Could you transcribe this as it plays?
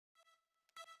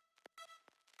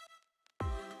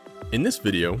In this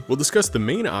video, we'll discuss the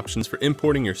main options for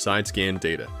importing your Sidescan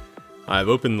data. I've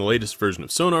opened the latest version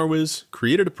of SonarWiz,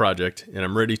 created a project, and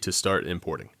I'm ready to start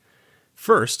importing.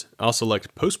 First, I'll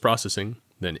select Post-Processing,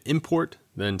 then Import,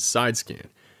 then Sidescan,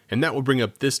 and that will bring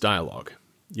up this dialog.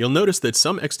 You'll notice that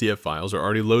some XTF files are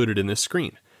already loaded in this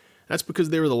screen. That's because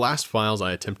they were the last files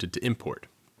I attempted to import.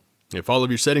 If all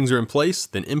of your settings are in place,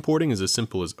 then importing is as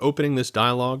simple as opening this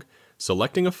dialog,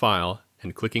 selecting a file,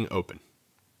 and clicking Open.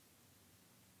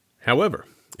 However,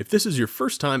 if this is your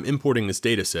first time importing this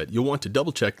dataset, you'll want to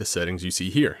double check the settings you see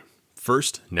here.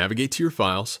 First, navigate to your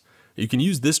files. You can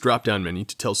use this drop-down menu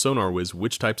to tell SonarWiz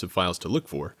which types of files to look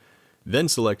for. Then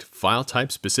select File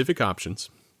Type Specific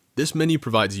Options. This menu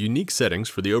provides unique settings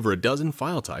for the over a dozen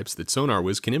file types that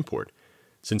SonarWiz can import.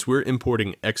 Since we're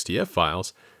importing XTF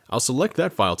files, I'll select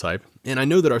that file type, and I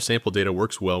know that our sample data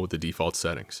works well with the default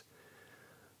settings.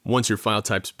 Once your file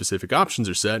type specific options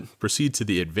are set, proceed to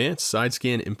the Advanced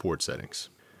Sidescan Import settings.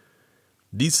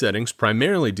 These settings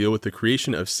primarily deal with the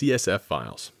creation of CSF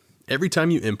files. Every time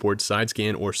you import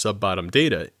Sidescan or sub-bottom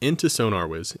data into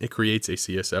SonarWiz, it creates a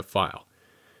CSF file.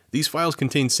 These files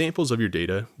contain samples of your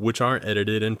data, which are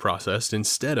edited and processed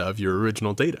instead of your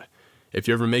original data. If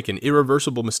you ever make an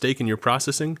irreversible mistake in your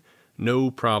processing, no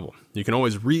problem. You can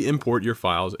always re-import your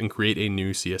files and create a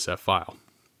new CSF file.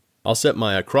 I'll set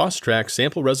my across-track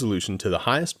sample resolution to the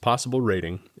highest possible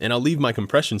rating, and I'll leave my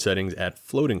compression settings at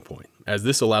floating point, as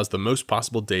this allows the most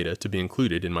possible data to be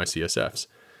included in my CSFs.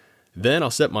 Then I'll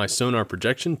set my sonar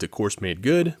projection to coarse made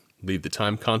good, leave the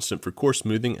time constant for coarse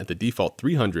smoothing at the default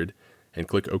 300, and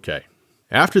click OK.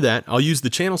 After that, I'll use the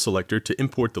channel selector to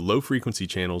import the low frequency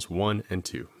channels 1 and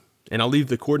 2. And I'll leave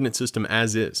the coordinate system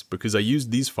as is, because I used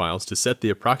these files to set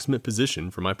the approximate position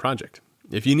for my project.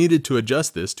 If you needed to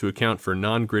adjust this to account for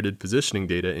non-gridded positioning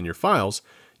data in your files,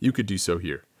 you could do so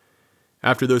here.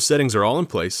 After those settings are all in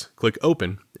place, click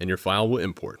Open and your file will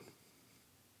import.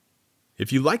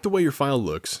 If you like the way your file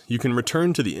looks, you can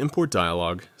return to the Import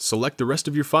dialog, select the rest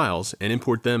of your files, and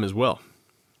import them as well.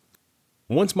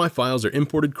 Once my files are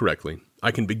imported correctly,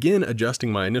 I can begin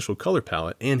adjusting my initial color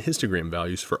palette and histogram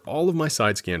values for all of my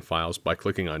Sidescan files by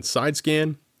clicking on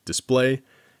Sidescan, Display,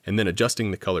 and then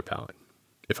adjusting the color palette.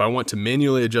 If I want to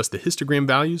manually adjust the histogram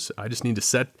values, I just need to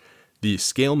set the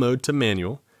scale mode to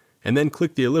manual, and then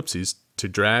click the ellipses to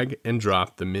drag and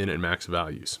drop the min and max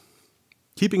values.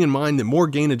 Keeping in mind that more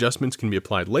gain adjustments can be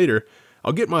applied later,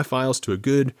 I'll get my files to a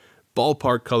good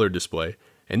ballpark color display,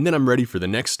 and then I'm ready for the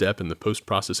next step in the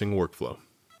post-processing workflow.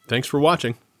 Thanks for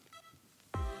watching.